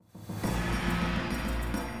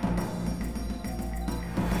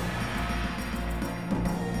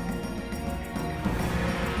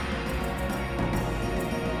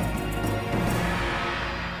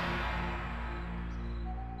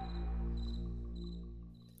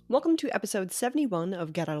Welcome to episode 71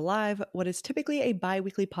 of Get Out Alive, what is typically a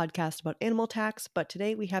bi-weekly podcast about animal attacks, but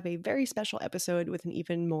today we have a very special episode with an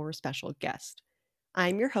even more special guest.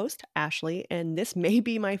 I'm your host, Ashley, and this may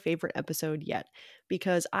be my favorite episode yet,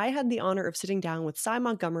 because I had the honor of sitting down with Cy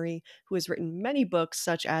Montgomery, who has written many books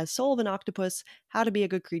such as Soul of an Octopus, How to Be a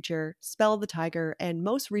Good Creature, Spell of the Tiger, and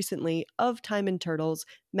most recently, Of Time and Turtles,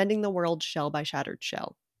 Mending the World's Shell by Shattered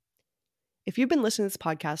Shell. If you've been listening to this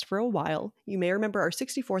podcast for a while, you may remember our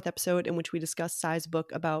 64th episode in which we discussed Cy's book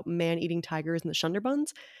about man-eating tigers and the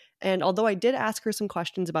Shunderbuns. And although I did ask her some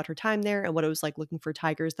questions about her time there and what it was like looking for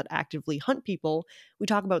tigers that actively hunt people, we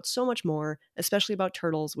talk about so much more, especially about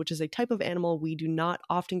turtles, which is a type of animal we do not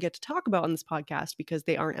often get to talk about on this podcast because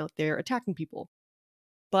they aren't out there attacking people.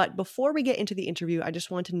 But before we get into the interview, I just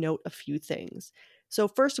want to note a few things. So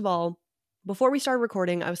first of all, before we started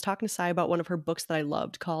recording, I was talking to Cy about one of her books that I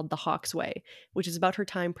loved called The Hawk's Way, which is about her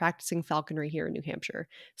time practicing falconry here in New Hampshire.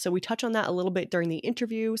 So we touch on that a little bit during the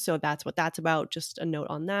interview, so that's what that's about, just a note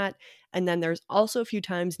on that. And then there's also a few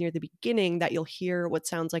times near the beginning that you'll hear what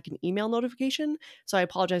sounds like an email notification, so I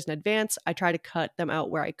apologize in advance. I try to cut them out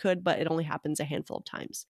where I could, but it only happens a handful of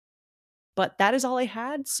times. But that is all I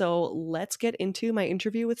had, so let's get into my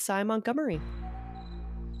interview with Cy Montgomery.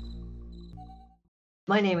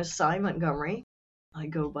 My name is Cy Montgomery. I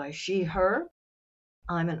go by she, her.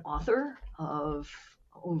 I'm an author of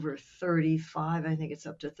over 35, I think it's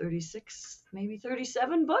up to 36, maybe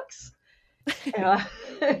 37 books. And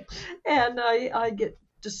I get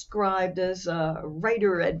described as a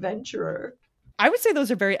writer-adventurer. I would say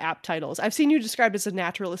those are very apt titles. I've seen you described as a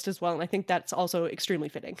naturalist as well, and I think that's also extremely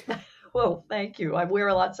fitting. Well, thank you. I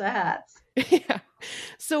wear lots of hats. Yeah.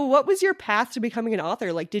 So what was your path to becoming an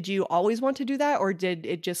author? Like, did you always want to do that, or did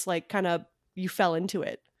it just like kind of you fell into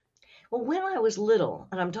it? Well, when I was little,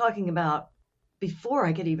 and I'm talking about before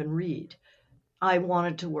I could even read, I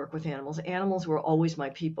wanted to work with animals. Animals were always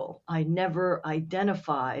my people. I never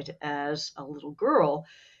identified as a little girl.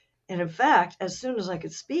 And in fact, as soon as I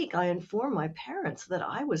could speak, I informed my parents that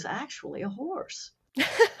I was actually a horse.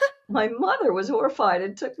 My mother was horrified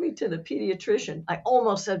and took me to the pediatrician. I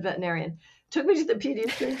almost said veterinarian. Took me to the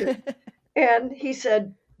pediatrician. And he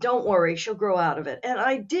said, don't worry, she'll grow out of it. And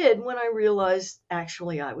I did when I realized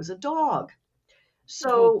actually I was a dog.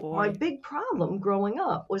 So my big problem growing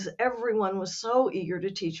up was everyone was so eager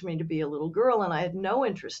to teach me to be a little girl, and I had no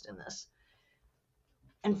interest in this.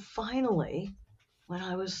 And finally, when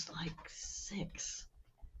I was like 6,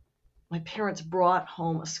 my parents brought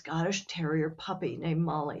home a Scottish Terrier puppy named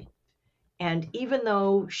Molly. And even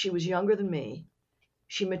though she was younger than me,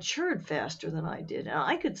 she matured faster than I did, and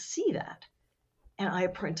I could see that. And I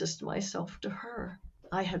apprenticed myself to her.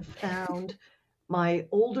 I had found my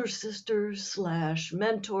older sister /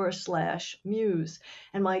 mentor / muse.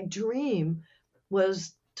 And my dream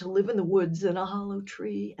was to live in the woods in a hollow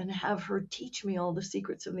tree and have her teach me all the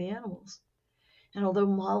secrets of the animals. And although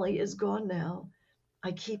Molly is gone now,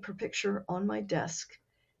 I keep her picture on my desk.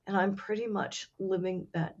 And I'm pretty much living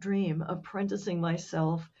that dream, apprenticing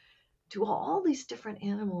myself to all these different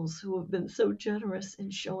animals who have been so generous in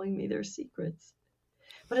showing me their secrets.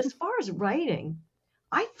 But as far as writing,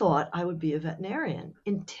 I thought I would be a veterinarian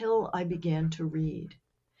until I began to read.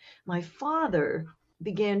 My father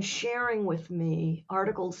began sharing with me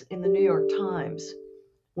articles in the New York Times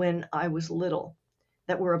when I was little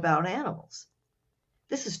that were about animals.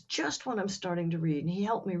 This is just when I'm starting to read, and he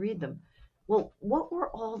helped me read them. Well, what were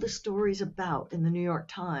all the stories about in the New York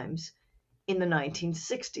Times in the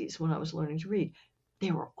 1960s when I was learning to read?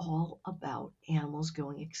 They were all about animals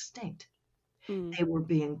going extinct. They were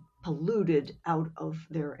being polluted out of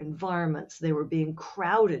their environments. They were being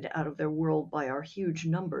crowded out of their world by our huge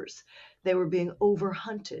numbers. They were being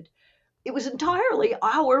overhunted. It was entirely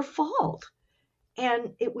our fault.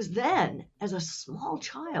 And it was then, as a small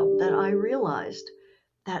child, that I realized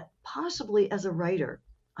that possibly as a writer,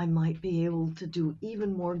 I might be able to do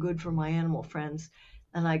even more good for my animal friends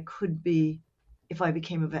than I could be if I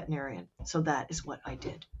became a veterinarian. So that is what I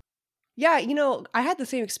did. Yeah, you know, I had the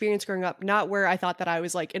same experience growing up, not where I thought that I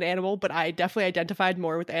was like an animal, but I definitely identified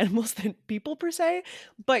more with animals than people per se.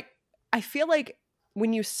 But I feel like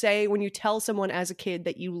when you tell someone as a kid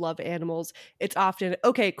that you love animals, it's often,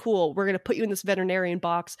 okay, cool, we're going to put you in this veterinarian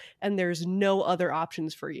box and there's no other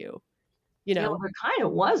options for you. You know, there kind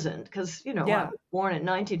of wasn't because, I was born in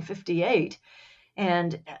 1958,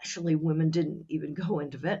 and actually women didn't even go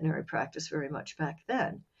into veterinary practice very much back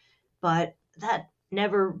then. But that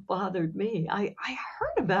never bothered me. I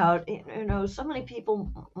heard about, so many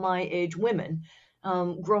people my age, women,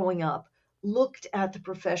 growing up, looked at the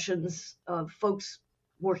professions of folks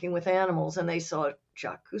working with animals, and they saw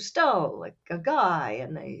Jacques Cousteau, like a guy,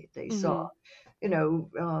 and they saw,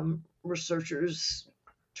 Hmm. researchers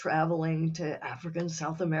traveling to Africa and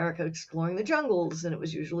South America exploring the jungles, and it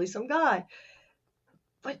was usually some guy.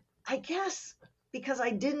 But I guess because I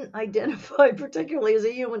didn't identify particularly as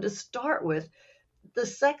a human to start with, the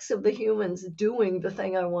sex of the humans doing the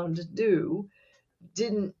thing I wanted to do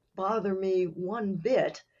didn't bother me one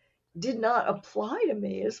bit, did not apply to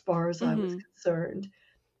me as far as I was Hmm. concerned.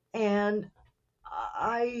 And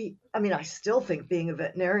I mean, I still think being a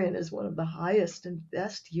veterinarian is one of the highest and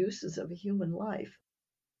best uses of a human life.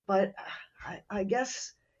 But I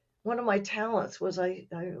guess one of my talents was I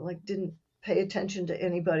like didn't pay attention to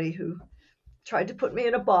anybody who tried to put me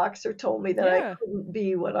in a box or told me that I Yeah. couldn't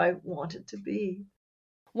be what I wanted to be.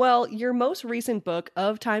 Well, your most recent book,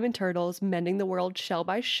 Of Time and Turtles Mending the World Shell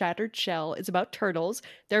by Shattered Shell, is about turtles,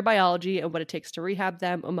 their biology, and what it takes to rehab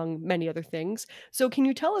them, among many other things. So, can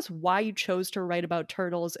you tell us why you chose to write about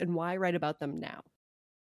turtles and why write about them now?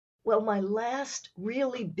 Well, my last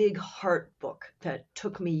really big heart book that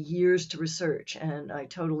took me years to research and I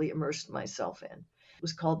totally immersed myself in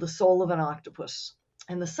was called The Soul of an Octopus.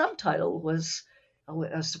 And the subtitle was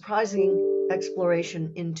a surprising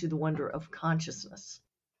exploration into the wonder of consciousness.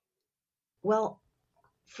 Well,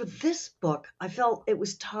 for this book, I felt it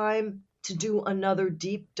was time to do another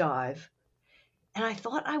deep dive. And I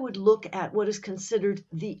thought I would look at what is considered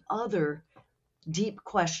the other deep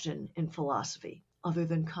question in philosophy, other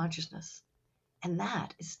than consciousness, and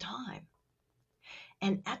that is time.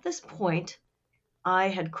 And at this point, I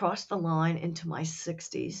had crossed the line into my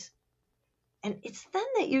 60s. And it's then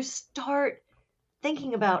that you start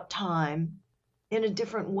thinking about time in a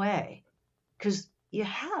different way because you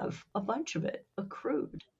have a bunch of it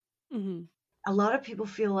accrued. Hmm. A lot of people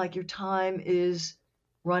feel like your time is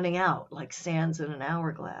running out like sands in an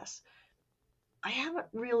hourglass. I haven't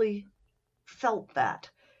really felt that,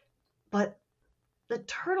 but the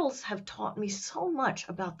turtles have taught me so much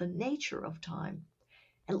about the nature of time.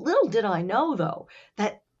 And little did I know, though,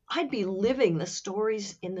 that I'd be living the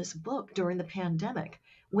stories in this book during the pandemic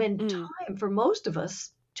when Mm. time for most of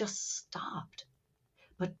us just stopped.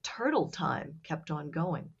 But turtle time kept on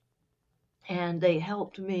going. And they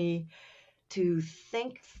helped me to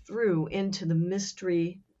think through into the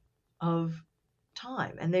mystery of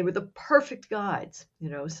time. And they were the perfect guides,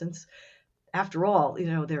 since after all,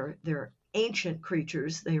 they're ancient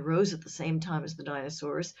creatures. They arose at the same time as the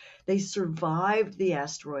dinosaurs. They survived the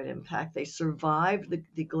asteroid impact. They survived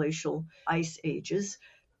the glacial ice ages.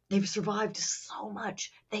 They've survived so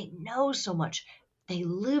much. They know so much. They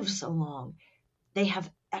live so long. They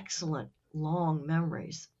have excellent long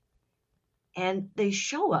memories. And they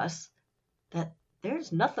show us that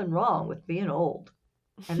there's nothing wrong with being old.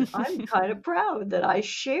 And I'm kind of proud that I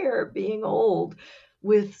share being old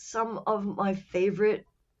with some of my favorite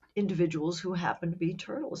individuals who happen to be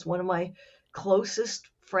turtles. One of my closest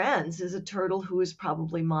friends is a turtle who is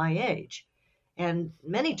probably my age. And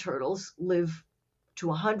many turtles live to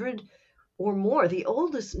 100 or more. The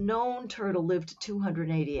oldest known turtle lived to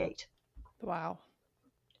 288. Wow.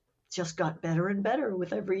 Just got better and better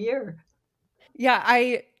with every year. Yeah,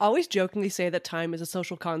 I always jokingly say that time is a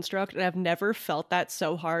social construct, and I've never felt that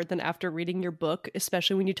so hard than after reading your book,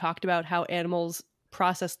 especially when you talked about how animals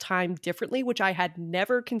process time differently, which I had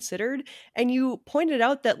never considered. And you pointed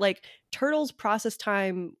out that like turtles process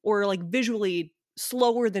time or like visually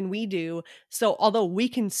slower than we do. So although we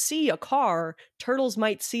can see a car, turtles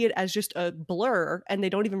might see it as just a blur and they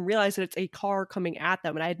don't even realize that it's a car coming at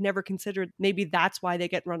them. And I had never considered maybe that's why they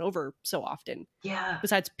get run over so often. Yeah.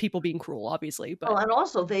 Besides people being cruel, obviously, Well, but and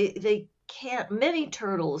also they can't. Many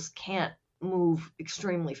turtles can't move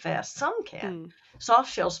extremely fast. Some can. mm,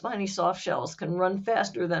 Soft shells, spiny soft shells, can run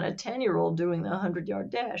faster than a 10-year-old doing the 100-yard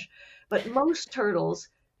dash. But most turtles,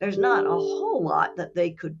 there's not a whole lot that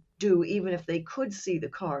they could do, even if they could see the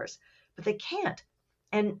cars. But they can't.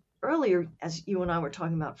 And earlier, as you and I were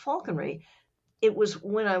talking about falconry, it was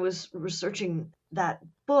when I was researching that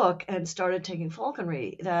book and started taking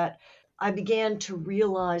falconry that I began to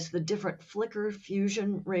realize the different flicker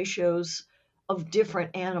fusion ratios of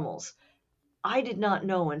different animals. I did not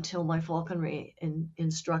know until my falconry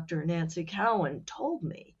instructor, Nancy Cowan, told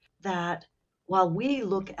me that while we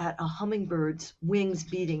look at a hummingbird's wings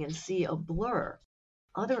beating and see a blur,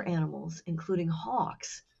 other animals, including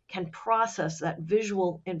hawks, can process that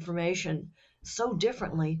visual information so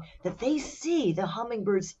differently that they see the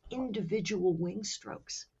hummingbird's individual wing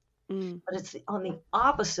strokes. mm, But it's on the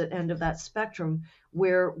opposite end of that spectrum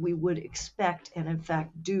where we would expect and, in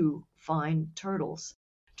fact, do find turtles.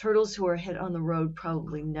 Turtles who are hit on the road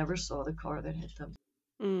probably never saw the car that hit them.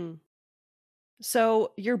 mm.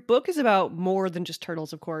 So, your book is about more than just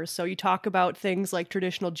turtles, of course. So, you talk about things like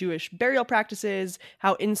traditional Jewish burial practices,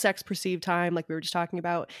 how insects perceive time, like we were just talking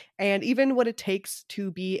about, and even what it takes to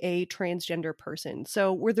be a transgender person.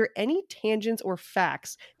 So, were there any tangents or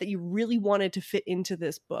facts that you really wanted to fit into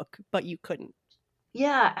this book, but you couldn't?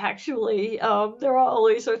 Yeah, actually, there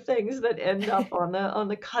always are things that end up on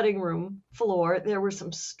the cutting room floor. There were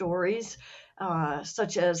some stories,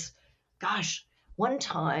 such as, gosh, one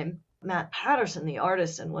time Matt Patterson, the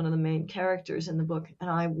artist and one of the main characters in the book, and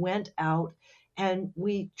I went out and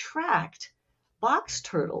we tracked box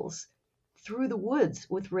turtles through the woods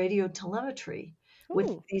with radio telemetry with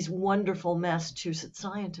Oh. these wonderful Massachusetts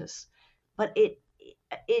scientists. But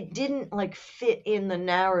it didn't like fit in the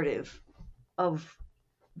narrative of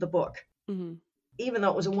the book. Hmm. Even though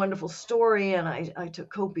it was a wonderful story and I took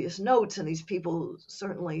copious notes, and these people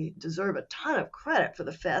certainly deserve a ton of credit for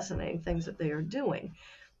the fascinating things that they are doing,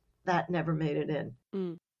 that never made it in.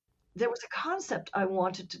 Mm. There was a concept I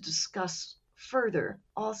wanted to discuss further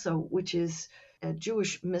also, which is a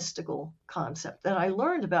Jewish mystical concept that I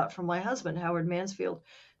learned about from my husband, Howard Mansfield,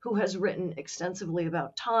 who has written extensively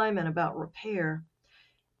about time and about repair.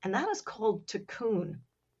 And that is called tikkun.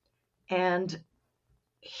 And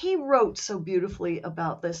he wrote so beautifully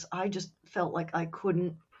about this. I just felt like I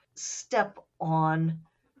couldn't step on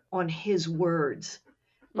his words.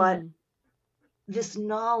 But Hmm. this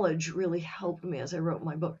knowledge really helped me as I wrote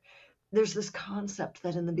my book. There's this concept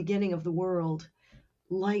that in the beginning of the world,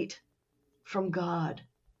 light from God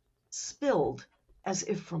spilled as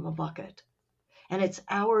if from a bucket. And it's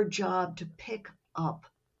our job to pick up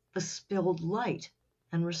the spilled light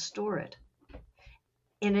and restore it.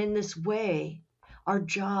 And in this way, our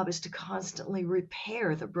job is to constantly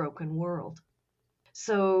repair the broken world.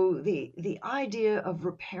 So the idea of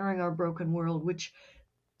repairing our broken world, which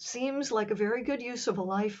seems like a very good use of a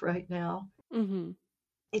life right now, Hmm.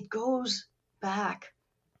 it goes back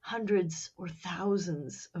hundreds or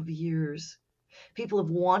thousands of years. People have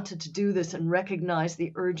wanted to do this and recognize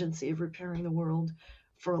the urgency of repairing the world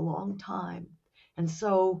for a long time. And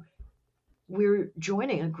so we're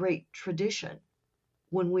joining a great tradition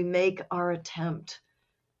when we make our attempt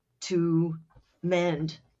to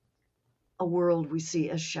mend a world we see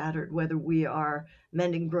as shattered, whether we are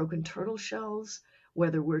mending broken turtle shells,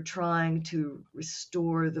 whether we're trying to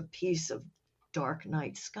restore the peace of dark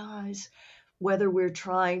night skies, whether we're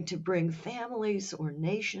trying to bring families or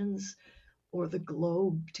nations or the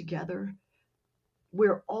globe together.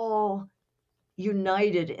 We're all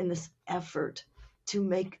united in this effort to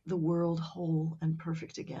make the world whole and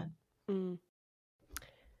perfect again. Mm.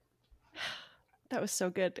 That was so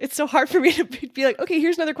good. It's so hard for me to be like, okay,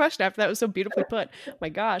 here's another question after that was so beautifully put. My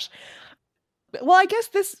gosh. Well, I guess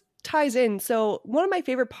this ties in. So, one of my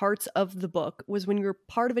favorite parts of the book was when you're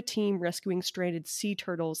part of a team rescuing stranded sea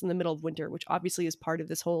turtles in the middle of winter, which obviously is part of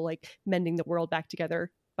this whole like mending the world back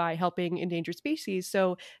together by helping endangered species.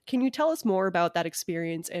 So, can you tell us more about that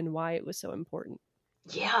experience and why it was so important?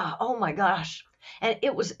 Yeah, oh my gosh. And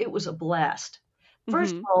it was a blast.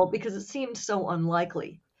 First Hmm. of all, because it seemed so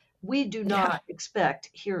unlikely. We do Yeah. not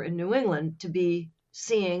expect here in New England to be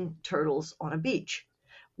seeing turtles on a beach.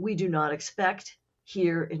 We do not expect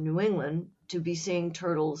here in New England to be seeing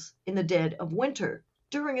turtles in the dead of winter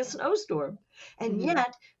during a snowstorm. And Hmm.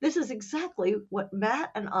 yet, this is exactly what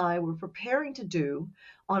Matt and I were preparing to do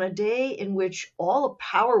on a day in which all the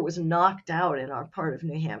power was knocked out in our part of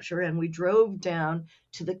New Hampshire, and we drove down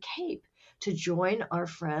to the Cape to join our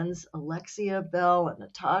friends Alexia Bell and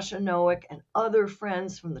Natasha Noack and other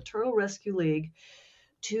friends from the Turtle Rescue League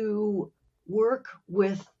to work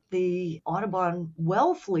with the Audubon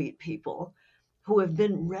Wellfleet people who have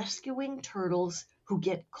been rescuing turtles who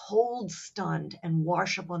get cold stunned and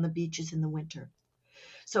wash up on the beaches in the winter.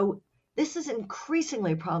 So this is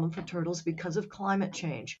increasingly a problem for turtles because of climate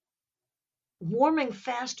change. Warming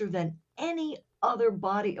faster than any other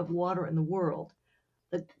body of water in the world,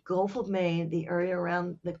 the Gulf of Maine, the area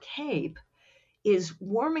around the Cape, is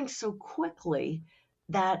warming so quickly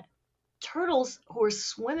that turtles who are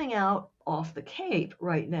swimming out off the Cape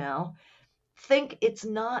right now think it's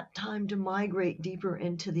not time to migrate deeper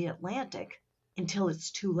into the Atlantic until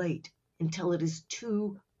it's too late, until it is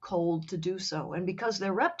too cold to do so. And because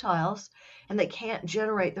they're reptiles and they can't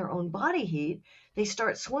generate their own body heat, they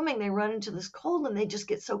start swimming, they run into this cold, and they just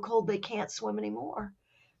get so cold they can't swim anymore.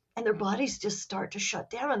 And their bodies just start to shut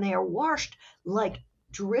down, and they are washed like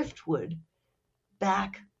driftwood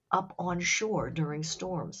back up on shore during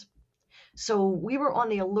storms. So we were on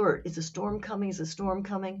the alert. Is a storm coming? Is a storm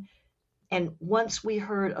coming? And once we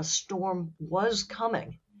heard a storm was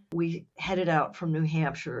coming, We headed out from New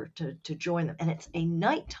Hampshire to join them. And it's a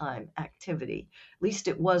nighttime activity. At least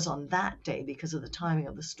it was on that day because of the timing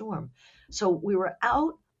of the storm. So we were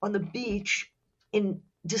out on the beach in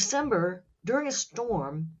December during a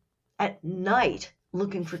storm at night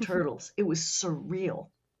looking for turtles. It was surreal.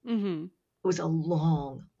 Mm-hmm. It was a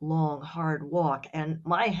long, long, hard walk. And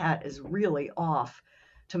my hat is really off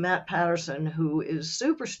to Matt Patterson, who is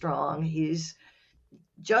super strong. He's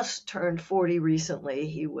just turned 40 recently.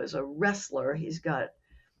 He was a wrestler. He's got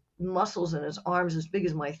muscles in his arms as big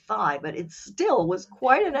as my thigh, but it still was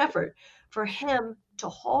quite an effort for him to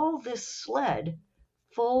haul this sled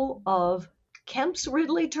full of Kemp's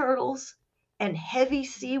Ridley turtles and heavy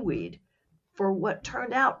seaweed for what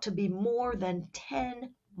turned out to be more than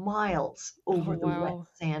 10 miles Oh, over the wet wow.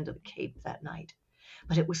 sand of the Cape that night.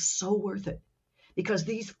 But it was so worth it because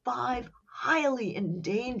these 5 highly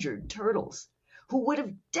endangered turtles who would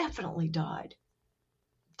have definitely died,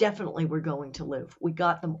 definitely were going to live. We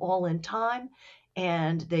got them all in time,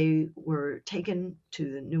 and they were taken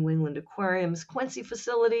to the New England Aquarium's Quincy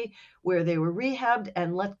facility where they were rehabbed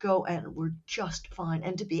and let go and were just fine.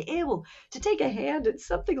 And to be able to take a hand in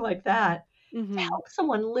something like that, to Mm-hmm. help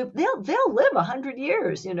someone live, they'll live 100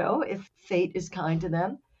 years, if fate is kind to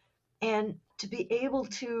them. And to be able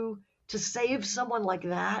to save someone like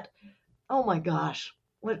that, oh my gosh,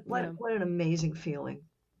 Yeah. what an amazing feeling.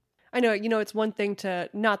 I know, it's one thing to,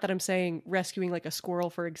 not that I'm saying rescuing like a squirrel,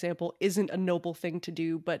 for example, isn't a noble thing to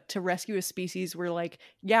do, but to rescue a species where, like,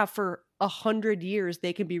 yeah, for 100 years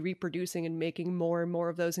they can be reproducing and making more and more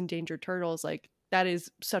of those endangered turtles, like, that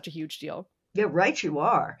is such a huge deal. Yeah, right you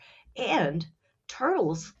are. And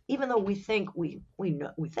turtles, even though we think we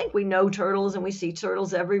know turtles and we see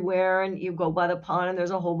turtles everywhere, and you go by the pond and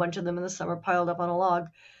there's a whole bunch of them in the summer piled up on a log.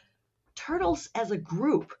 Turtles as a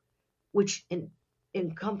group, which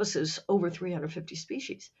encompasses over 350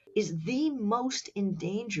 species, is the most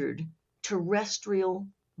endangered terrestrial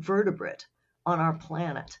vertebrate on our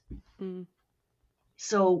planet. Mm.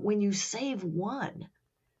 So when you save one,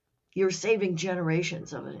 you're saving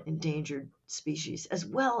generations of an endangered species, as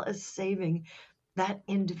well as saving that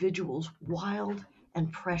individual's wild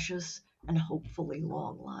and precious and hopefully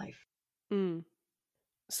long life. Mm.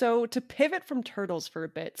 So, to pivot from turtles for a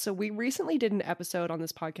bit, so we recently did an episode on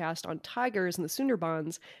this podcast on tigers and the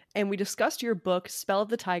Sundarbans, and we discussed your book, Spell of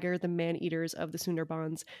the Tiger, The Man-Eaters of the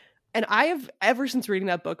Sundarbans. And I have, ever since reading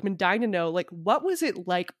that book, been dying to know, like, what was it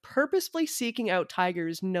like purposefully seeking out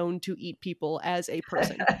tigers known to eat people as a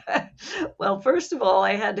person? Well, first of all,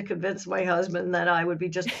 I had to convince my husband that I would be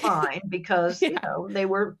just fine because, Yeah. they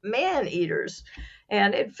were man eaters.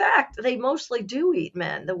 And in fact, they mostly do eat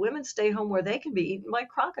men. The women stay home where they can be eaten by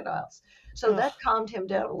crocodiles. So Ugh. that calmed him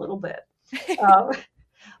down a little bit. Um,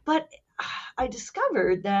 but I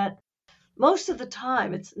discovered that most of the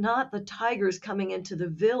time, it's not the tigers coming into the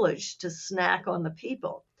village to snack on the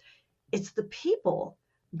people. It's the people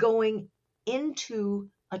going into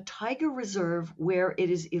a tiger reserve where it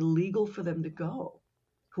is illegal for them to go,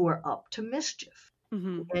 who are up to mischief, who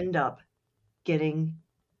Hmm. end up getting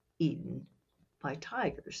eaten by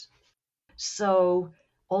tigers. So,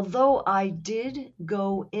 although I did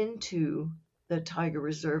go into the tiger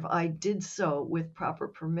reserve, I did so with proper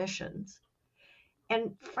permissions.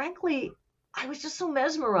 And frankly, I was just so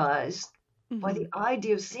mesmerized by Hmm. the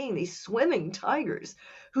idea of seeing these swimming tigers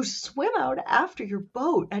who swim out after your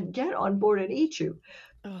boat and get on board and eat you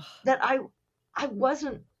Ugh. that I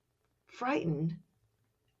wasn't frightened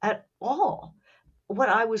at all. What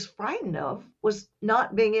I was frightened of was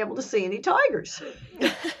not being able to see any tigers.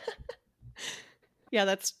 Yeah,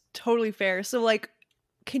 that's totally fair. So, like,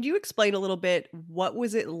 can you explain a little bit what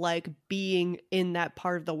was it like being in that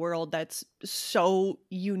part of the world that's so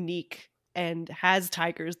unique and has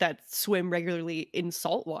tigers that swim regularly in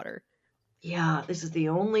salt water? Yeah, this is the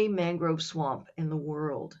only mangrove swamp in the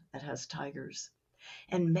world that has tigers.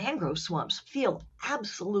 And mangrove swamps feel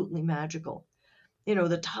absolutely magical.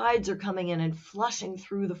 The tides are coming in and flushing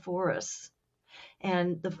through the forests,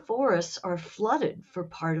 and the forests are flooded for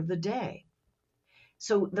part of the day.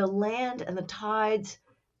 So the land and the tides,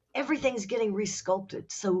 everything's getting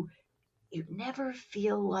resculpted. So you never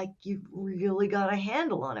feel like you've really got a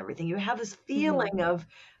handle on everything. You have this Hmm. feeling of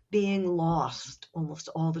being lost almost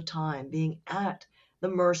all the time, being at the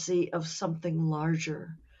mercy of something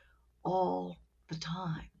larger all the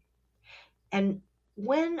time. And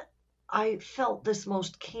when I felt this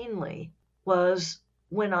most keenly was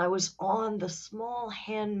when I was on the small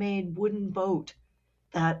handmade wooden boat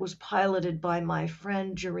that was piloted by my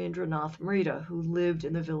friend Jarendranath Mrita, who lived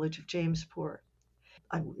in the village of Jamespur.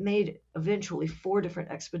 I made eventually 4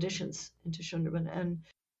 different expeditions into Sundarban, and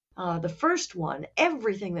The first one,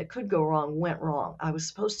 everything that could go wrong went wrong. I was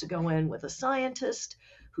supposed to go in with a scientist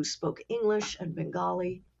who spoke English and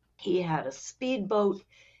Bengali. He had a speedboat.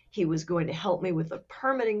 He was going to help me with the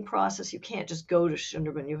permitting process. You can't just go to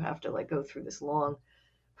Sunderban. You have to go through this long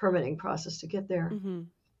permitting process to get there. Mm-hmm.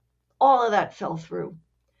 All of that fell through.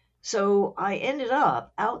 So I ended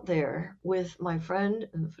up out there with my friend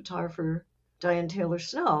and the photographer, Diane Taylor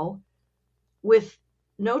Snow, with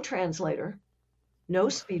no translator, no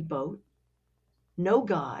speedboat, no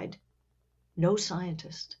guide, no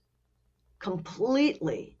scientist,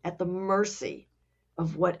 completely at the mercy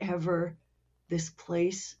of whatever this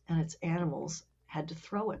place and its animals had to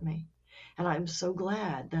throw at me. And I'm so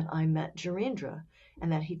glad that I met Jarendra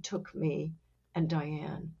and that he took me and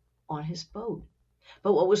Diane on his boat.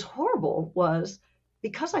 But what was horrible was,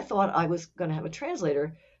 because I thought I was going to have a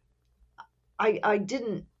translator, I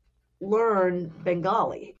didn't learn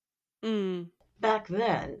Bengali. Back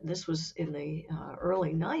then, this was in the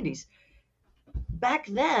early 90s, back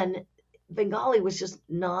then, Bengali was just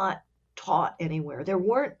not taught anywhere. There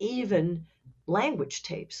weren't even language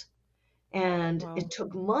tapes. And Wow. it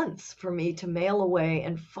took months for me to mail away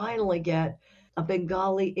and finally get a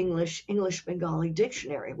Bengali English Bengali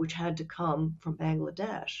dictionary, which had to come from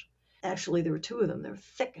Bangladesh. Actually, there were two of them. They're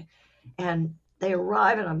thick. And they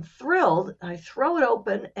arrive, and I'm thrilled. I throw it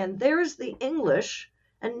open, and there's the English,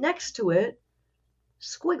 and next to it,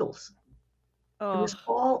 squiggles. It Oh. was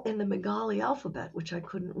all in the Bengali alphabet, which I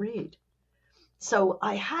couldn't read. So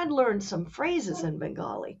I had learned some phrases in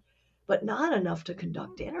Bengali, but not enough to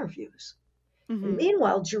conduct interviews. And Mm-hmm.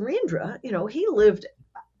 meanwhile, Jarendra, he lived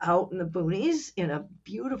out in the boonies in a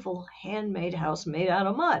beautiful handmade house made out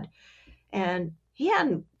of mud. And he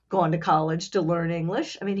hadn't gone to college to learn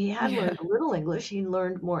English. I mean, he had Yeah. learned a little English. He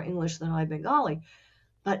learned more English than I Bengali.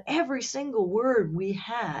 But every single word we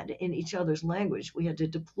had in each other's language, we had to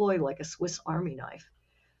deploy like a Swiss Army knife.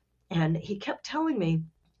 And he kept telling me,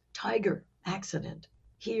 tiger, accident,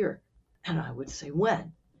 here. And I would say,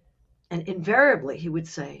 when? And invariably he would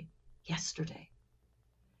say, yesterday.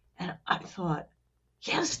 And I thought,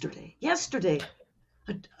 yesterday,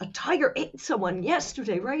 a tiger ate someone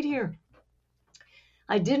yesterday right here.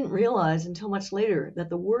 I didn't realize until much later that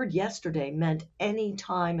the word yesterday meant any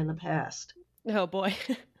time in the past. Oh boy.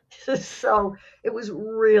 So it was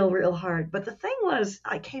real hard. But the thing was,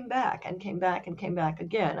 I came back and came back and came back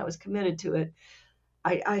again. I was committed to it.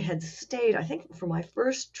 I had stayed, I think, for my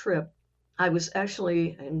first trip. I was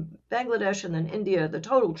actually in Bangladesh and then India. The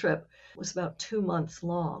total trip was about 2 months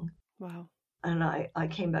long. Wow. And I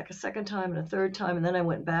came back a second time and a third time, and then I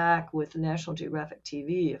went back with National Geographic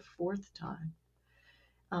TV a fourth time.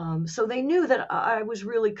 So they knew that I was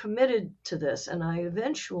really committed to this, and I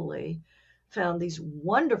eventually found these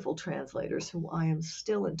wonderful translators who I am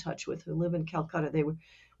still in touch with, who live in Calcutta. They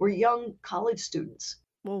were young college students.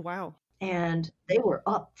 Oh, wow. And they were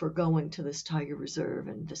up for going to this tiger reserve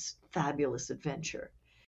and this fabulous adventure.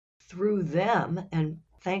 Through them, and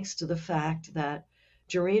thanks to the fact that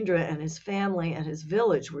Jarendra and his family and his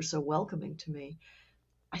village were so welcoming to me,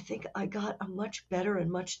 I think I got a much better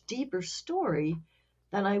and much deeper story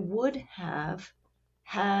than I would have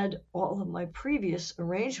had all of my previous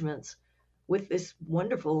arrangements with this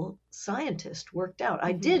wonderful scientist worked out.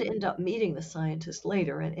 I did end up meeting the scientist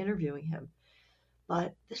later and interviewing him.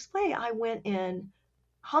 But this way I went in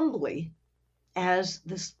humbly as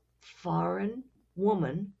this foreign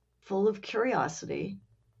woman full of curiosity,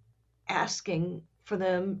 asking for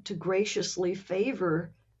them to graciously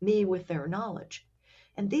favor me with their knowledge.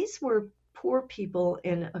 And these were poor people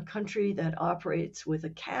in a country that operates with a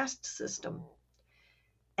caste system.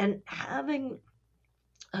 And having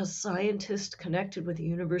a scientist connected with the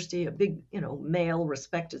university, a big, male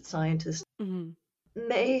respected scientist,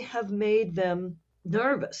 may have made them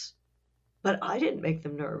nervous. But I didn't make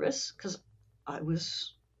them nervous because I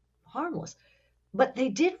was harmless. But they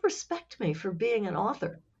did respect me for being an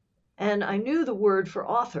author. And I knew the word for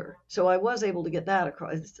author, so I was able to get that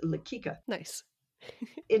across. It's Lekika. Nice.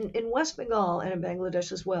 In West Bengal and in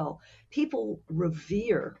Bangladesh as well, people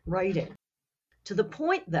revere writing to the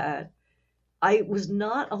point that I was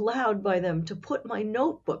not allowed by them to put my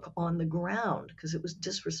notebook on the ground because it was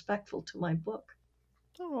disrespectful to my book.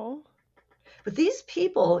 Oh. But these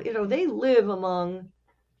people, they live among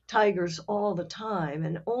tigers all the time,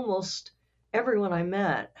 and almost everyone I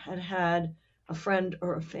met had had a friend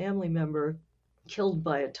or a family member killed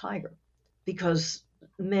by a tiger, because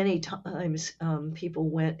many times people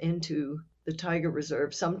went into the tiger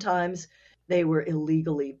reserve. Sometimes they were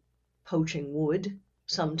illegally poaching wood.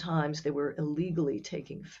 Sometimes they were illegally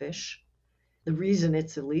taking fish. The reason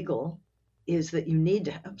it's illegal is that you need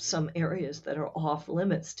to have some areas that are off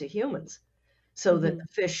limits to humans so that Mm-hmm. the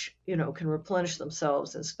fish, can replenish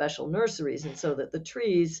themselves in special nurseries, and so that the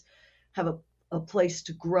trees have a place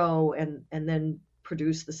to grow and then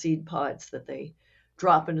produce the seed pods that they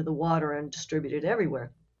drop into the water and distribute it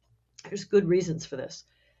everywhere. There's good reasons for this.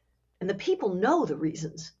 And the people know the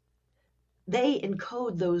reasons. They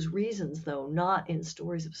encode those reasons, though, not in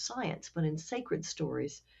stories of science, but in sacred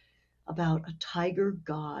stories about a tiger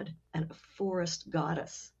god and a forest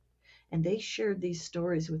goddess. And they shared these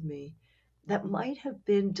stories with me that might have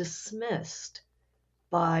been dismissed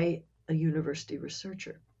by a university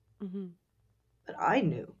researcher. Mm-hmm. But I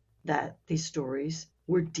knew that these stories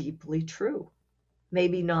were deeply true.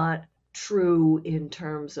 Maybe not true in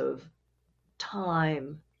terms of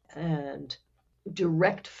time and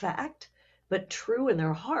direct fact, but true in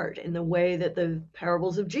their heart in the way that the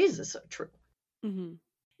parables of Jesus are true.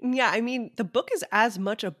 Mm-hmm. Yeah, I mean, the book is as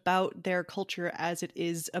much about their culture as it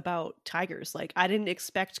is about tigers. Like, I didn't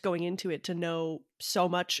expect going into it to know so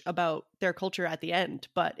much about their culture at the end,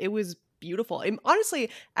 but it was beautiful. And honestly,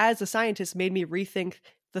 as a scientist, made me rethink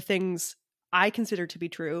the things I consider to be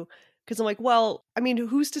true. Because I'm like, well, I mean,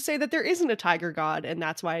 who's to say that there isn't a tiger god? And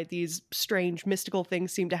that's why these strange mystical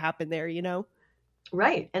things seem to happen there, you know?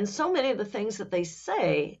 Right. And so many of the things that they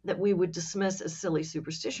say that we would dismiss as silly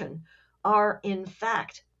superstition are, in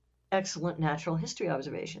fact, excellent natural history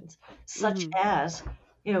observations, such Mm-hmm. as,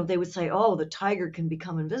 they would say, oh, the tiger can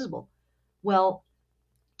become invisible. Well,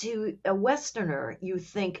 to a Westerner, you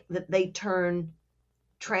think that they turn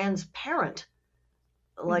transparent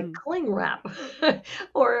like Mm-hmm. cling wrap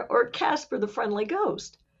or Casper the Friendly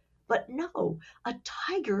Ghost. But no, a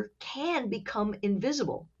tiger can become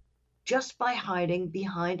invisible just by hiding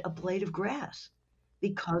behind a blade of grass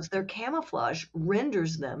because their camouflage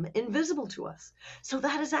renders them invisible to us. So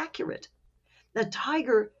that is accurate. The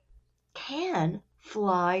tiger can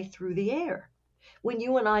fly through the air. When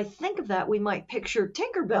you and I think of that, we might picture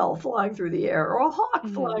Tinkerbell flying through the air or a hawk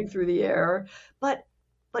Mm-hmm. flying through the air. But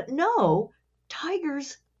but no,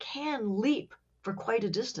 tigers can leap for quite a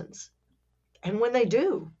distance. And when they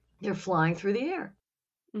do, they're flying through the air.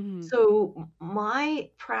 Mm-hmm. So my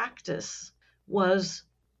practice was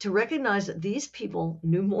to recognize that these people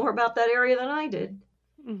knew more about that area than I did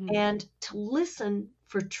Mm-hmm. and to listen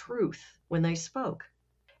for truth when they spoke.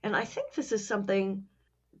 And I think this is something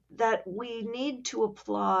that we need to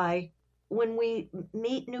apply when we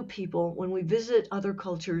meet new people, when we visit other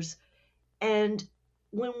cultures, and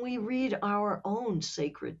when we read our own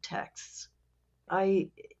sacred texts. I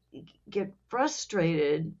get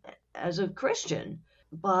frustrated as a Christian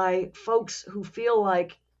by folks who feel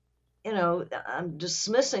like, I'm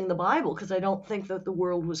dismissing the Bible because I don't think that the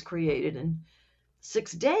world was created in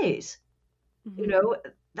 6 days. You Mm-hmm. know,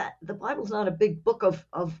 that the Bible's not a big book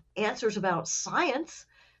of answers about science.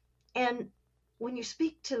 And when you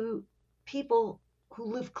speak to people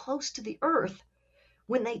who live close to the earth,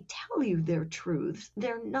 when they tell you their truths,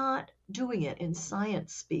 they're not doing it in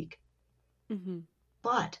science speak, Mm-hmm.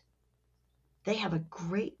 but they have a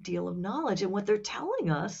great deal of knowledge. And what they're telling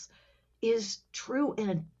us is true in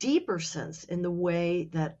a deeper sense in the way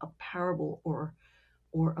that a parable or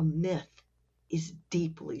a myth is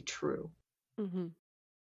deeply true. Mm-hmm.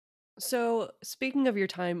 So, speaking of your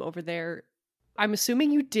time over there, I'm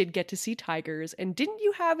assuming you did get to see tigers, and didn't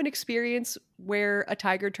you have an experience where a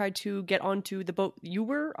tiger tried to get onto the boat you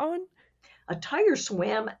were on? A tiger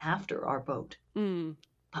swam after our boat, Mm.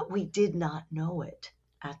 but we did not know it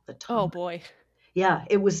at the Oh time. boy. Yeah,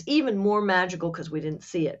 it was even more magical because we didn't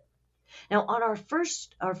see it. Now, on our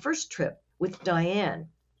first trip with Diane,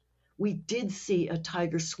 we did see a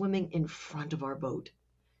tiger swimming in front of our boat.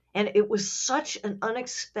 And it was such an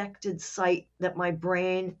unexpected sight that my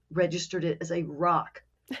brain registered it as a rock.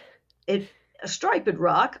 A striped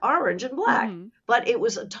rock, orange and black, Mm-hmm. but it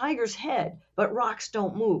was a tiger's head. But rocks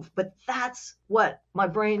don't move. But that's what my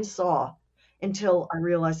brain saw until I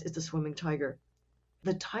realized it's a swimming tiger.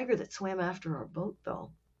 The tiger that swam after our boat,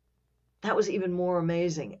 though, that was even more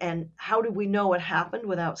amazing. And how did we know what happened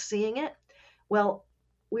without seeing it? Well,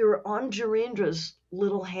 we were on Jarendra's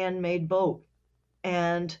little handmade boat,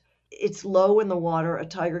 and it's low in the water. A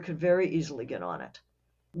tiger could very easily get on it.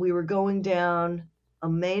 We were going down a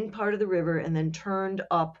main part of the river and then turned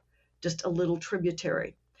up just a little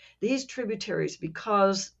tributary. These tributaries,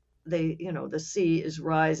 because the sea is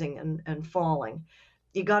rising and falling,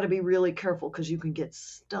 you got to be really careful because you can get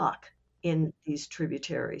stuck in these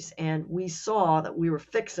tributaries. And we saw that we were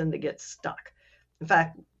fixing to get stuck. In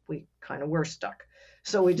fact, we kind of were stuck.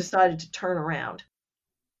 So we decided to turn around.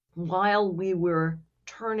 While we were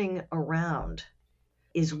turning around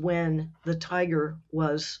is when the tiger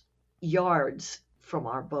was yards from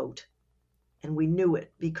our boat. And we knew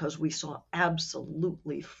it because we saw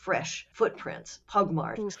absolutely fresh footprints, pug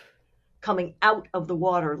marks, Oof. coming out of the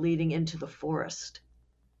water leading into the forest.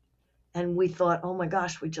 And we thought, oh my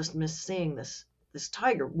gosh, we just missed seeing this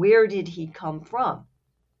tiger. Where did he come from?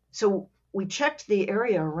 So we checked the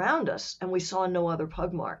area around us and we saw no other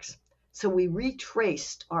pug marks. So we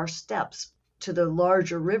retraced our steps to the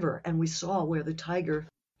larger river and we saw where the tiger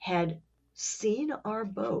had seen our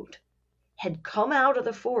boat, had come out of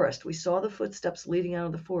the forest. We saw the footsteps leading out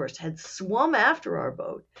of the forest, had swum after our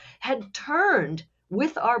boat, had turned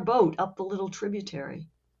with our boat up the little tributary,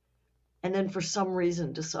 and then for some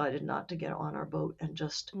reason decided not to get on our boat and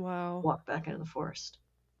just Wow. walk back into the forest.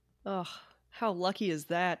 Oh, how lucky is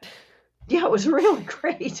that? Yeah, it was really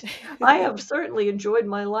great. I have certainly enjoyed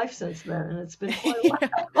my life since then, and it's been quite a Yeah.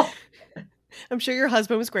 while. I'm sure your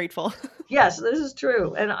husband was grateful. Yes, this is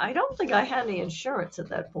true. And I don't think I had any insurance at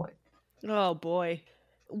that point. Oh boy.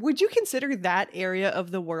 Would you consider that area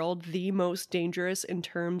of the world the most dangerous in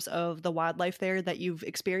terms of the wildlife there that you've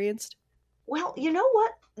experienced? Well, you know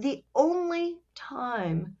what? The only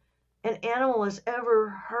time an animal has ever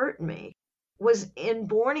hurt me was in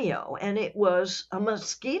Borneo, and it was a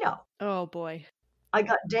mosquito. Oh boy. I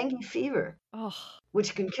got dengue fever, Oh.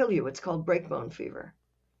 which can kill you. It's called breakbone fever.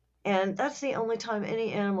 And that's the only time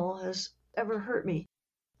any animal has ever hurt me.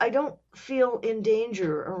 I don't feel in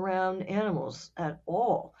danger around animals at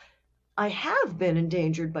all. I have been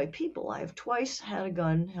endangered by people. I have twice had a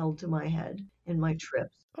gun held to my head in my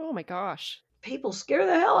trips. Oh my gosh. People scare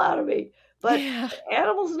the hell out of me, but Yeah.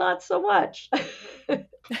 animals not so much.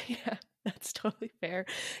 Yeah, that's totally fair.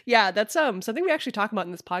 Yeah, that's something we actually talk about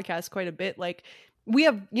in this podcast quite a bit. Like we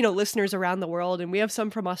have, listeners around the world and we have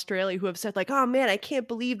some from Australia who have said like, "Oh man, I can't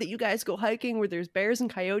believe that you guys go hiking where there's bears and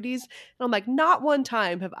coyotes." And I'm like, "Not one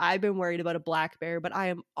time have I been worried about a black bear, but I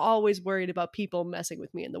am always worried about people messing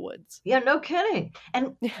with me in the woods." Yeah, no kidding.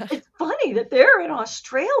 And Yeah. it's funny that they're in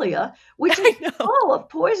Australia, which is I know. full of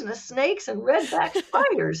poisonous snakes and redback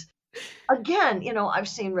spiders. Again, I've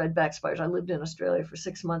seen redback spiders. I lived in Australia for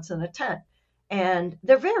 6 months in a tent, and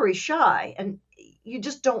they're very shy, and you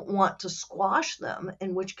just don't want to squash them,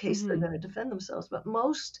 in which case they're Mhm. going to defend themselves. But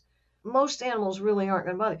most animals really aren't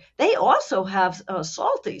going to bother. They also have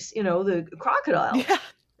salties, the crocodiles.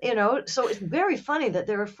 Yeah. So it's very funny that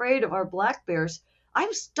they're afraid of our black bears.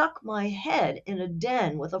 I've stuck my head in a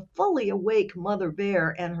den with a fully awake mother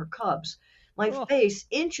bear and her cubs, my Oh. face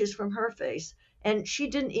inches from her face, and she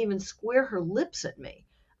didn't even square her lips at me.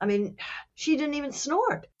 I mean, she didn't even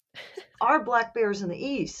snort. Our black bears in the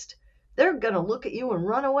east, they're going to look at you and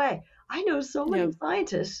run away. I know so Yeah. many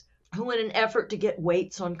scientists who, in an effort to get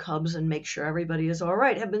weights on cubs and make sure everybody is all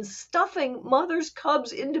right, have been stuffing mother's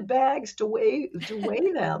cubs into bags to weigh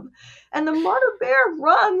them, and the mother bear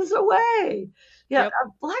runs away. Yeah, Yep. a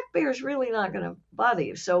black bear is really not going to bother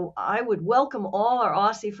you. So I would welcome all our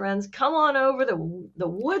Aussie friends. Come on over. The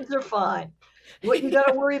woods are fine. What you got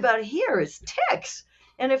to Yeah. worry about here is ticks,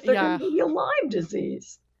 and if they're going Yeah. to give you Lyme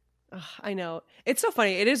disease. Ugh, I know. It's so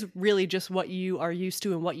funny. It is really just what you are used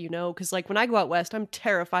to and what you know. Because, like, when I go out west, I'm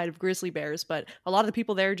terrified of grizzly bears, but a lot of the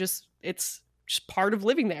people there it's just part of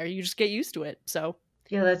living there. You just get used to it. So,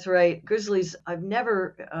 Yeah, that's right. Grizzlies, I've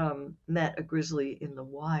never met a grizzly in the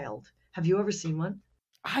wild. Have you ever seen one?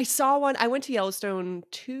 I saw one. I went to Yellowstone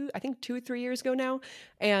I think 2 or 3 years ago now,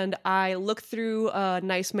 and I looked through a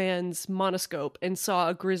nice man's monoscope and saw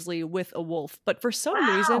a grizzly with a wolf. But for some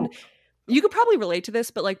reason, Wow. you could probably relate to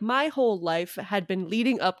this, but like my whole life had been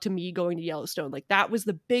leading up to me going to Yellowstone. Like that was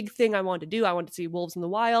the big thing I wanted to do. I wanted to see wolves in the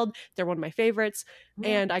wild. They're one of my favorites. Yeah.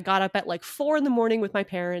 And I got up at like 4 a.m. with my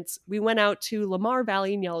parents. We went out to Lamar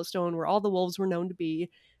Valley in Yellowstone where all the wolves were known to be.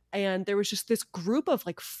 And there was just this group of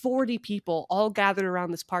like 40 people all gathered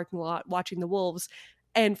around this parking lot watching the wolves.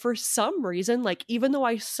 And for some reason, like even though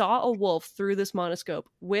I saw a wolf through this monoscope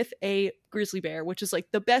with a grizzly bear, which is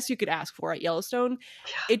like the best you could ask for at Yellowstone,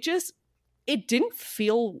 it just it didn't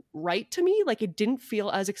feel right to me. Like it didn't feel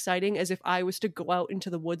as exciting as if I was to go out into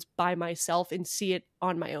the woods by myself and see it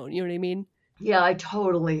on my own. You know what I mean? Yeah, I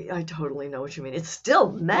totally know what you mean. It's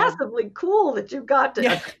still Yeah. massively cool that you got to, a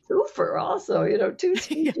Yeah. twofer also, two Yeah.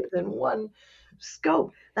 species in one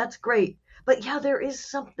scope. That's great. But yeah, there is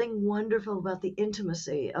something wonderful about the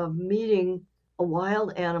intimacy of meeting a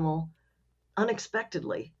wild animal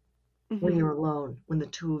unexpectedly when Hmm. you're alone, when the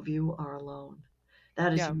two of you are alone.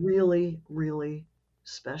 That is Yeah. really, really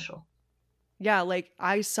special. Yeah. Like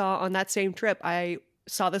I saw on that same trip, I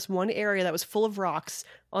saw this one area that was full of rocks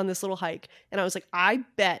on this little hike. And I was like, I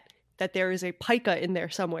bet that there is a pica in there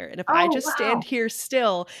somewhere. And if I Oh, just stand wow. here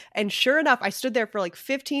still, and sure enough, I stood there for like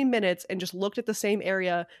 15 minutes and just looked at the same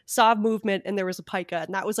area, saw movement, and there was a pica.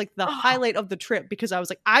 And that was like the Oh, highlight of the trip because I was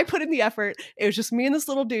like, I put in the effort. It was just me and this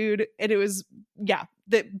little dude. And it was, yeah,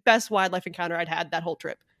 the best wildlife encounter I'd had that whole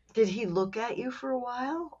trip. did he look at you for a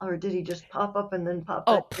while, or did he just pop up and then pop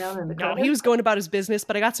back Oh, down in the no, cover? he was going about his business,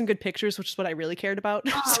 but I got some good pictures, which is what I really cared about.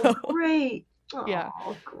 Oh, So, great. yeah.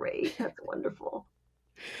 Oh, great. That's wonderful.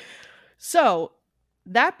 So,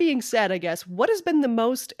 that being said, I guess, what has been the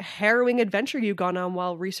most harrowing adventure you've gone on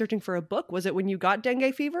while researching for a book? Was it when you got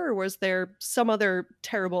dengue fever, or was there some other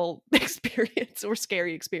terrible experience or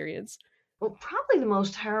scary experience? Well, probably the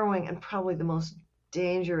most harrowing and probably the most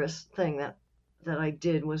dangerous thing that I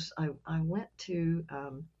did was I went to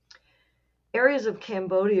areas of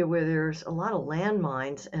Cambodia where there's a lot of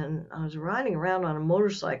landmines, and I was riding around on a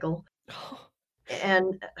motorcycle,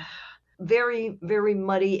 and very, very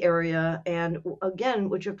muddy area. And again,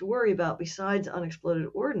 what you have to worry about besides unexploded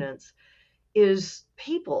ordnance is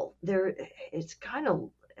people. There, it's kind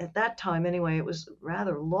of, at that time anyway, it was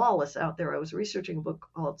rather lawless out there. I was researching a book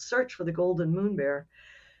called Search for the Golden Moon Bear,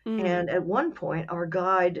 Mm. and at one point our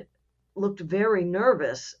guide looked very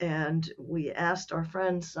nervous, and we asked our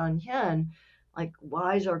friend Sun Hyen, like,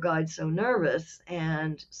 why is our guide so nervous?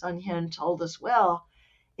 And Sun Hyen told us, well,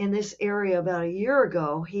 in this area about a year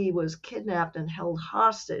ago, he was kidnapped and held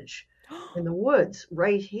hostage in the woods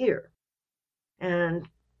right here. And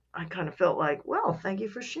I kind of felt like, well, thank you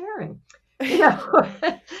for sharing. You know,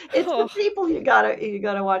 it's the Oh, people you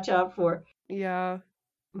gotta watch out for. yeah.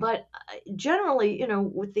 But generally,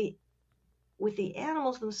 with the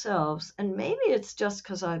animals themselves, and maybe it's just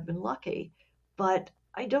because I've been lucky, but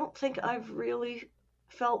I don't think I've really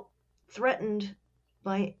felt threatened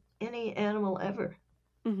by any animal ever.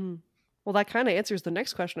 Hmm. Well, that kind of answers the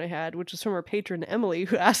next question I had, which is from our patron Emily,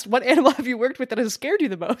 who asked, "What animal have you worked with that has scared you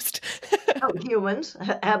the most?" Oh, humans,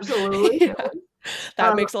 absolutely Yeah, humans.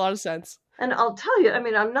 that Um, makes a lot of sense. and I'll tell you, I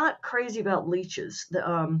mean, I'm not crazy about leeches.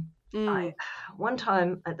 I Mm. one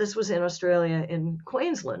time, this was in Australia, in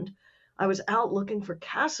Queensland, I was out looking for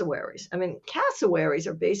cassowaries. I mean, cassowaries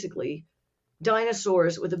are basically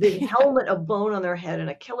dinosaurs with a big Yeah. helmet of bone on their head and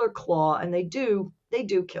a killer claw, and they do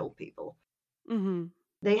kill people. Hmm.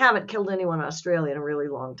 They haven't killed anyone in Australia in a really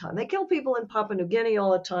long time. They kill people in Papua New Guinea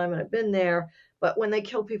all the time, and I've been there. But when they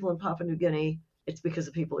kill people in Papua New Guinea, it's because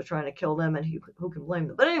the people are trying to kill them, and who can blame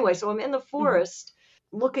them? But anyway, so I'm in the Hmm. forest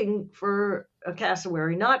looking for a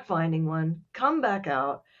cassowary, not finding one, come back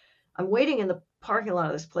out. I'm waiting in the parking lot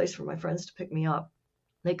of this place for my friends to pick me up.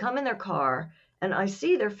 They come in their car, and I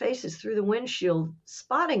see their faces through the windshield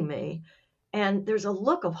spotting me, and there's a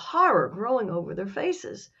look of horror growing over their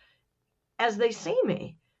faces as they see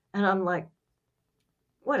me. And I'm like,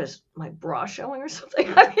 what is my bra showing or something?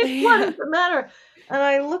 I mean, what Yeah. is the matter? And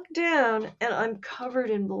I look down and I'm covered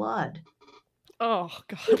in blood. Oh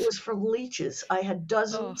It God. was from leeches. I had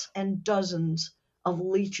Oh. dozens and dozens of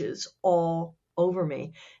leeches all over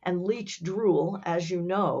me. And leech drool, as you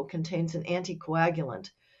know, contains an anticoagulant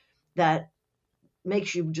that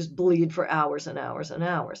makes you just bleed for hours and hours and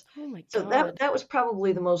hours. Oh my So that God. that was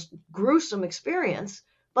probably the most gruesome experience.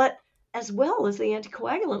 But as well as the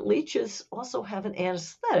anticoagulant, leeches also have an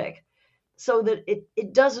anesthetic, so that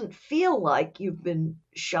it doesn't feel like you've been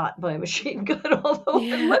shot by a machine gun, although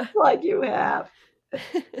it Yeah. looks like you have.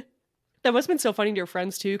 That must have been so funny to your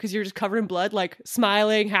friends too, because you're just covered in blood, like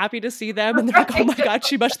smiling, happy to see them, and they're like, "Oh Right? my God,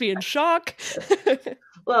 she must be in shock."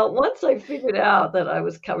 Well, once I figured out that I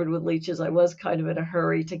was covered with leeches, I was kind of in a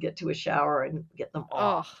hurry to get to a shower and get them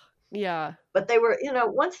Oh, off. yeah. But they were,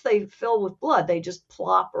 once they fill with blood, they just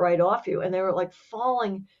plop right off you. And they were like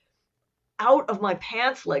falling out of my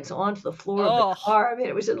pants legs onto the floor of the Oh, car. I mean,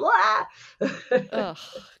 it was just, ah! oh,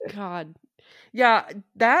 God. Yeah,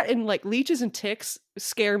 that and like leeches and ticks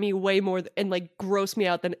scare me way more and like gross me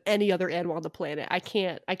out than any other animal on the planet. I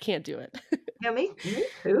can't do it. Yeah, me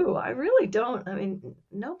too. I really don't. I mean,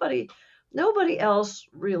 nobody else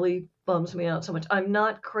really bums me out so much. I'm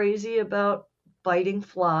not crazy about biting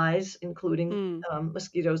flies, including Mm,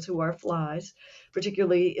 mosquitoes who are flies,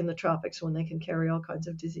 particularly in the tropics when they can carry all kinds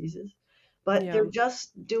of diseases. But yeah. they're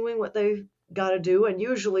just doing what they've got to do, and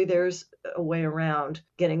usually there's a way around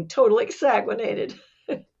getting totally exsanguinated.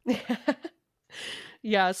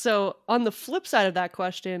 Yeah, so on the flip side of that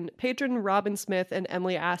question, patron Robin Smith and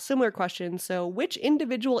Emily asked similar questions. So, which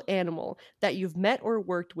individual animal that you've met or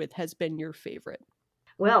worked with has been your favorite?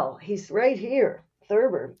 Well, he's right here,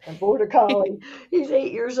 Thurber, a border collie. He's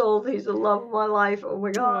 8 years old. He's the love of my life. Oh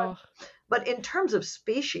my God. Oh, But in terms of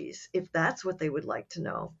species, if that's what they would like to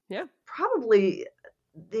know, yeah. probably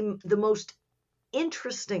the most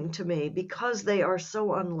interesting to me because they are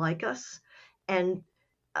so unlike us, and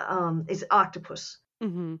is octopus.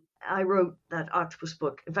 Mm-hmm. I wrote that octopus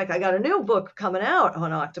book. In fact, I got a new book coming out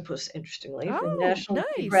on octopus, interestingly, from Oh, National nice.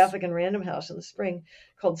 Geographic and Random House in the spring,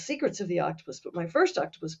 called Secrets of the Octopus. But my first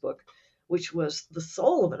octopus book, which was The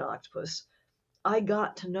Soul of an Octopus, I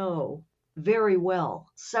got to know very well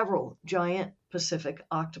several giant Pacific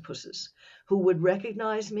octopuses who would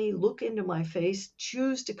recognize me, look into my face,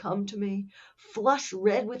 choose to come to me, flush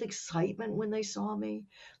red with excitement when they saw me,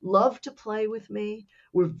 love to play with me,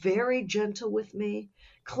 were very gentle with me.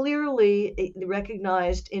 Clearly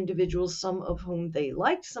recognized individuals, some of whom they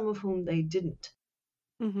liked, some of whom they didn't.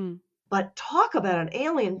 Mm-hmm. But talk about an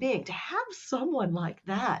alien being. To have someone like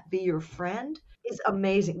that be your friend is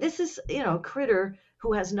amazing. This is, a critter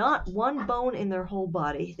who has not one bone in their whole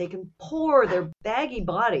body. They can pour their baggy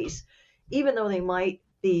bodies, even though they might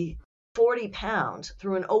be 40 pounds,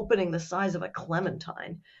 through an opening the size of a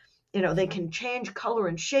clementine. They can change color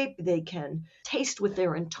and shape. They can taste with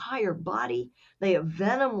their entire body. They have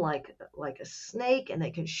venom like a snake, and they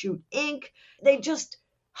can shoot ink. They just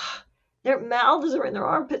their mouths are in their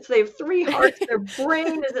armpits. They have three hearts. Their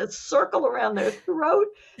brain is a circle around their throat.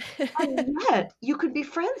 And yet, you could be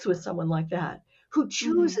friends with someone like that who Mm-hmm.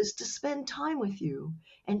 chooses to spend time with you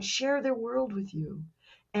and share their world with you.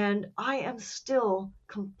 And I am still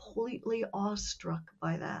completely awestruck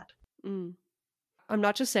by that. Mm. I'm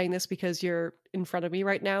not just saying this because you're in front of me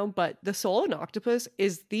right now, but The Soul of an Octopus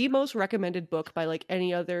is the most recommended book by like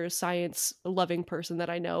any other science loving person that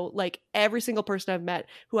I know. Like every single person I've met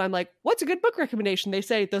who I'm like, what's a good book recommendation? They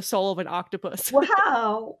say The Soul of an Octopus.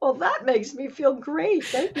 Wow. Well, that makes me feel great.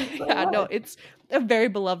 Thank you so Yeah, no, much. it's a very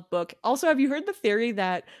beloved book. Also, have you heard the theory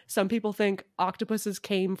that some people think octopuses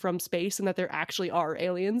came from space and that there actually are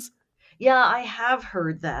aliens? Yeah, I have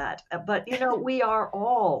heard that. But, we are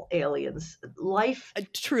all aliens. Life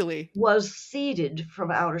Truly. was seeded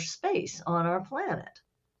from outer space on our planet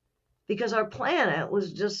because our planet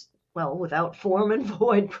was just, well, without form and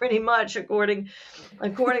void, pretty much, according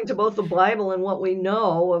to both the Bible and what we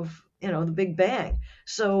know of, the Big Bang.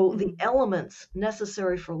 So the Mhm. elements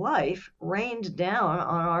necessary for life rained down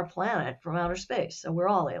on our planet from outer space. So we're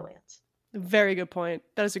all aliens. Very good point.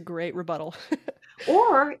 That is a great rebuttal.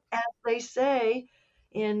 Or, as they say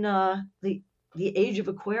in the Age of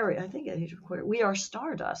Aquarius, I think Age of Aquarius, we are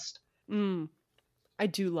stardust. Mm, I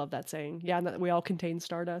do love that saying. Yeah, and that we all contain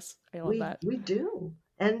stardust. I love We that. we do,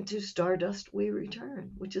 and to stardust we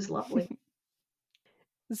return, which is lovely.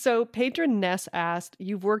 So, patron Ness asked,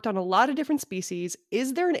 you've worked on a lot of different species.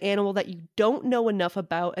 Is there an animal that you don't know enough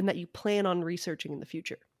about and that you plan on researching in the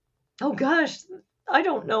future? Oh gosh, I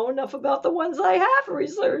don't know enough about the ones I have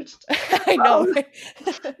researched. I know, Um, right?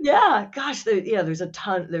 yeah, gosh, there's a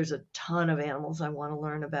ton of animals I want to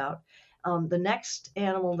learn about. The next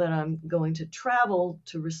animal that I'm going to travel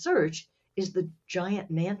to research is the giant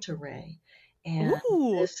manta ray. And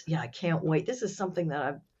Ooh. I can't wait. This is something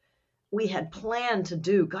that we had planned to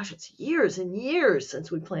do. Gosh, it's years and years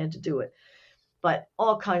since we planned to do it, but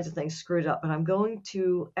all kinds of things screwed up. And I'm going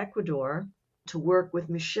to Ecuador to work with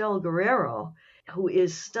Michelle Guerrero, who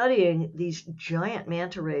is studying these giant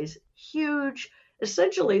manta rays, huge.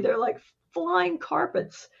 Essentially, they're like flying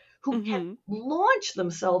carpets who can Mm-hmm. launch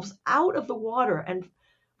themselves out of the water and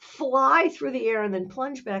fly through the air and then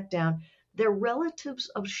plunge back down. They're relatives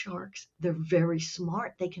of sharks. They're very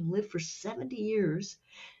smart. They can live for 70 years.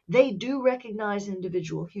 They do recognize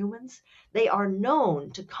individual humans. They are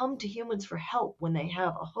known to come to humans for help when they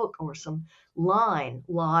have a hook or some line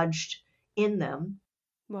lodged in them.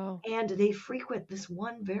 Wow. And they frequent this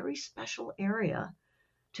one very special area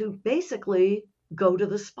to basically go to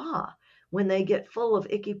the spa. When they get full of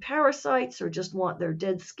icky parasites or just want their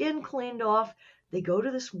dead skin cleaned off, they go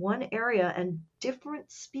to this one area, and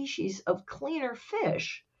different species of cleaner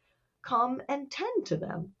fish come and tend to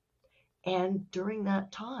them. And during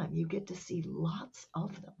that time, you get to see lots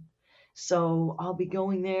of them. So I'll be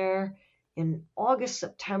going there in August,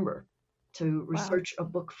 September to Wow. research a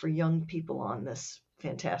book for young people on this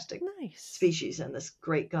fantastic Nice. species and this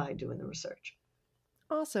great guy doing the research.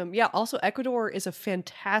 Awesome. Yeah, also Ecuador is a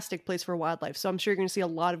fantastic place for wildlife, so I'm sure you're going to see a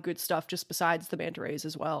lot of good stuff just besides the manta rays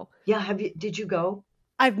as well. Yeah, did you go?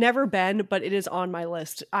 I've never been, but it is on my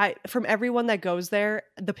list. I from everyone that goes there,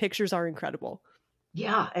 the pictures are incredible.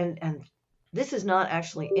 Yeah, and this is not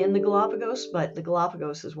actually in the Galapagos, but the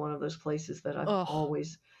Galapagos is one of those places that I've Oh.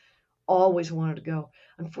 always wanted to go.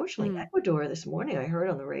 Unfortunately, Mm. Ecuador this morning I heard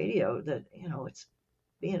on the radio that, it's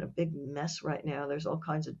being a big mess right now. There's all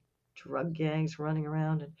kinds of drug gangs running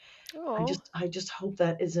around, and I Oh. just I just hope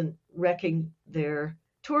that isn't wrecking their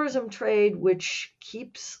tourism trade, which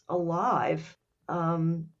keeps alive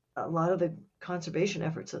a lot of the conservation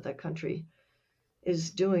efforts that country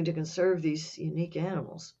is doing to conserve these unique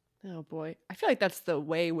animals. Oh boy. I feel like that's the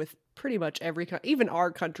way with pretty much every even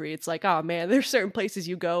our country. It's like, oh man, there's certain places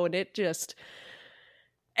you go and it just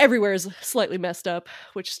everywhere is slightly messed up,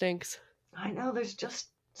 which stinks. I know there's just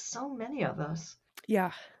so many of us.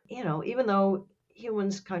 Yeah. You know, even though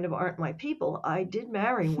humans kind of aren't my people, I did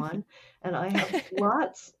marry one and I have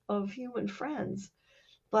lots of human friends.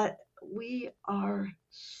 But we are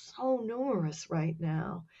so numerous right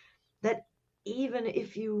now that even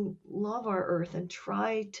if you love our earth and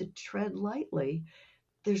try to tread lightly,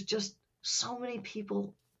 there's just so many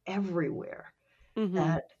people everywhere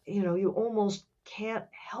that, you almost can't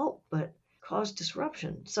help but cause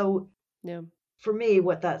disruption. So Yeah. for me,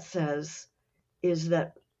 what that says is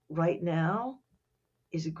that right now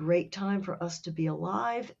is a great time for us to be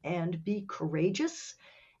alive and be courageous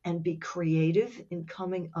and be creative in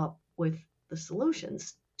coming up with the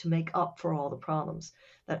solutions to make up for all the problems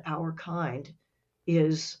that our kind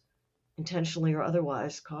is intentionally or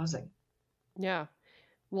otherwise causing. Yeah.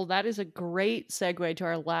 Well, that is a great segue to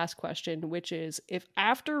our last question, which is if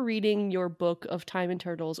after reading your book of Time and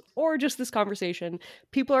Turtles, or just this conversation,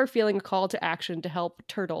 people are feeling a call to action to help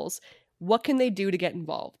turtles, what can they do to get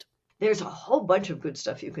involved? There's a whole bunch of good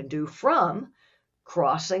stuff you can do, from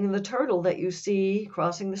crossing the turtle that you see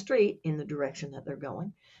crossing the street in the direction that they're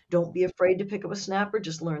going. Don't be afraid to pick up a snapper,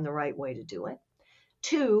 just learn the right way to do it.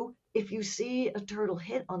 2, if you see a turtle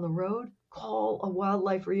hit on the road, call a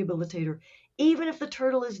wildlife rehabilitator. Even if the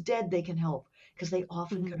turtle is dead, they can help, because they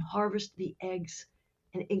often can harvest the eggs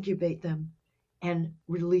and incubate them and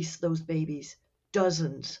release those babies,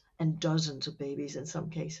 dozens and dozens of babies in some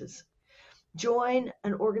cases. Join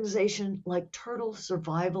an organization like Turtle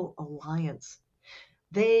Survival Alliance.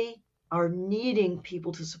 They are needing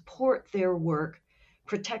people to support their work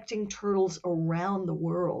protecting turtles around the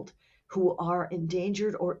world who are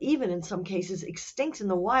endangered or even in some cases extinct in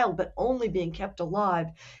the wild, but only being kept alive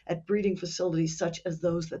at breeding facilities such as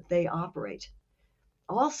those that they operate.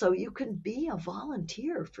 Also, you can be a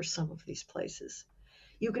volunteer for some of these places.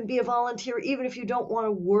 You can be a volunteer even if you don't want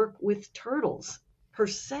to work with turtles per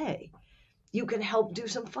se. You can help do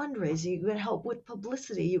some fundraising. You can help with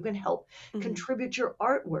publicity. You can help contribute your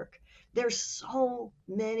artwork. There's so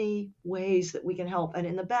many ways that we can help. And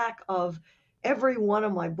in the back of every one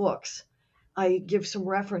of my books, I give some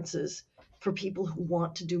references for people who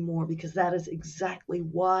want to do more, because that is exactly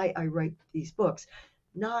why I write these books,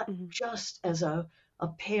 not just as a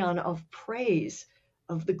paean of praise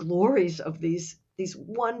of the glories of these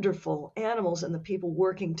wonderful animals and the people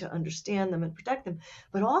working to understand them and protect them,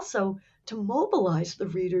 but also to mobilize the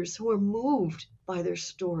readers who are moved by their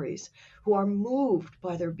stories, who are moved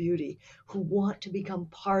by their beauty, who want to become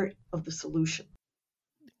part of the solution.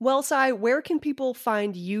 Well, Sai, where can people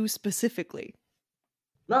find you specifically?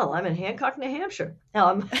 Well, I'm in Hancock, New Hampshire.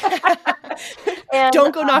 And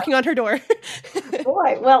don't go knocking on her door.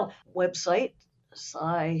 Boy, well, website,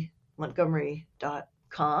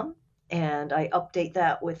 Montgomery.com. And I update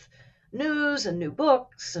that with news and new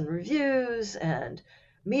books and reviews and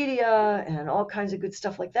media and all kinds of good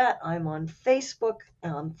stuff like that. I'm on Facebook.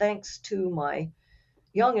 Thanks to my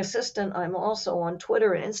young assistant, I'm also on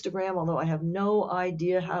Twitter and Instagram, although I have no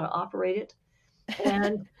idea how to operate it.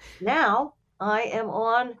 And now I am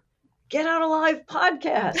on Get Out Alive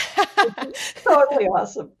podcast. Totally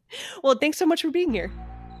awesome. Well, thanks so much for being here.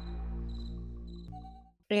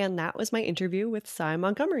 And that was my interview with Sai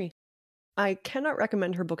Montgomery. I cannot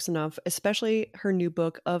recommend her books enough, especially her new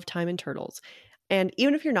book of Time and Turtles. And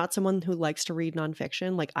even if you're not someone who likes to read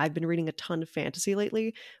nonfiction, like I've been reading a ton of fantasy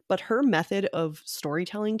lately, but her method of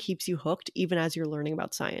storytelling keeps you hooked even as you're learning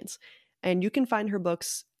about science. And you can find her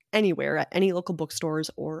books anywhere at any local bookstores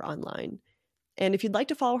or online. And if you'd like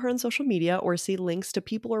to follow her on social media or see links to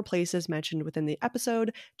people or places mentioned within the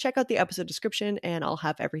episode, check out the episode description and I'll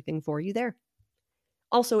have everything for you there.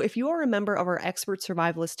 Also, if you are a member of our Expert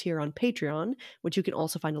Survivalist tier on Patreon, which you can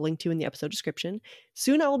also find a link to in the episode description,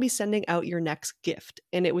 soon I will be sending out your next gift,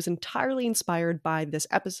 and it was entirely inspired by this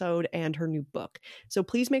episode and her new book. So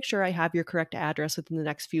please make sure I have your correct address within the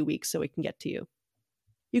next few weeks so it can get to you.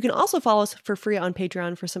 You can also follow us for free on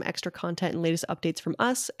Patreon for some extra content and latest updates from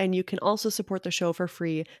us, and you can also support the show for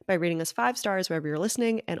free by rating us 5 stars wherever you're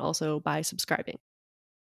listening and also by subscribing.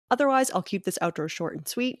 Otherwise, I'll keep this outro short and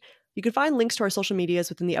sweet. You can find links to our social medias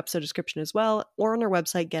within the episode description as well, or on our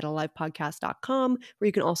website, getalivepodcast.com, where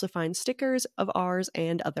you can also find stickers of ours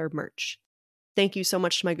and other merch. Thank you so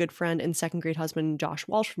much to my good friend and second grade husband, Josh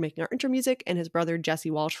Walsh, for making our intro music, and his brother,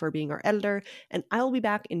 Jesse Walsh, for being our editor, and I will be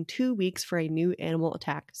back in 2 weeks for a new animal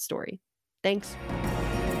attack story. Thanks.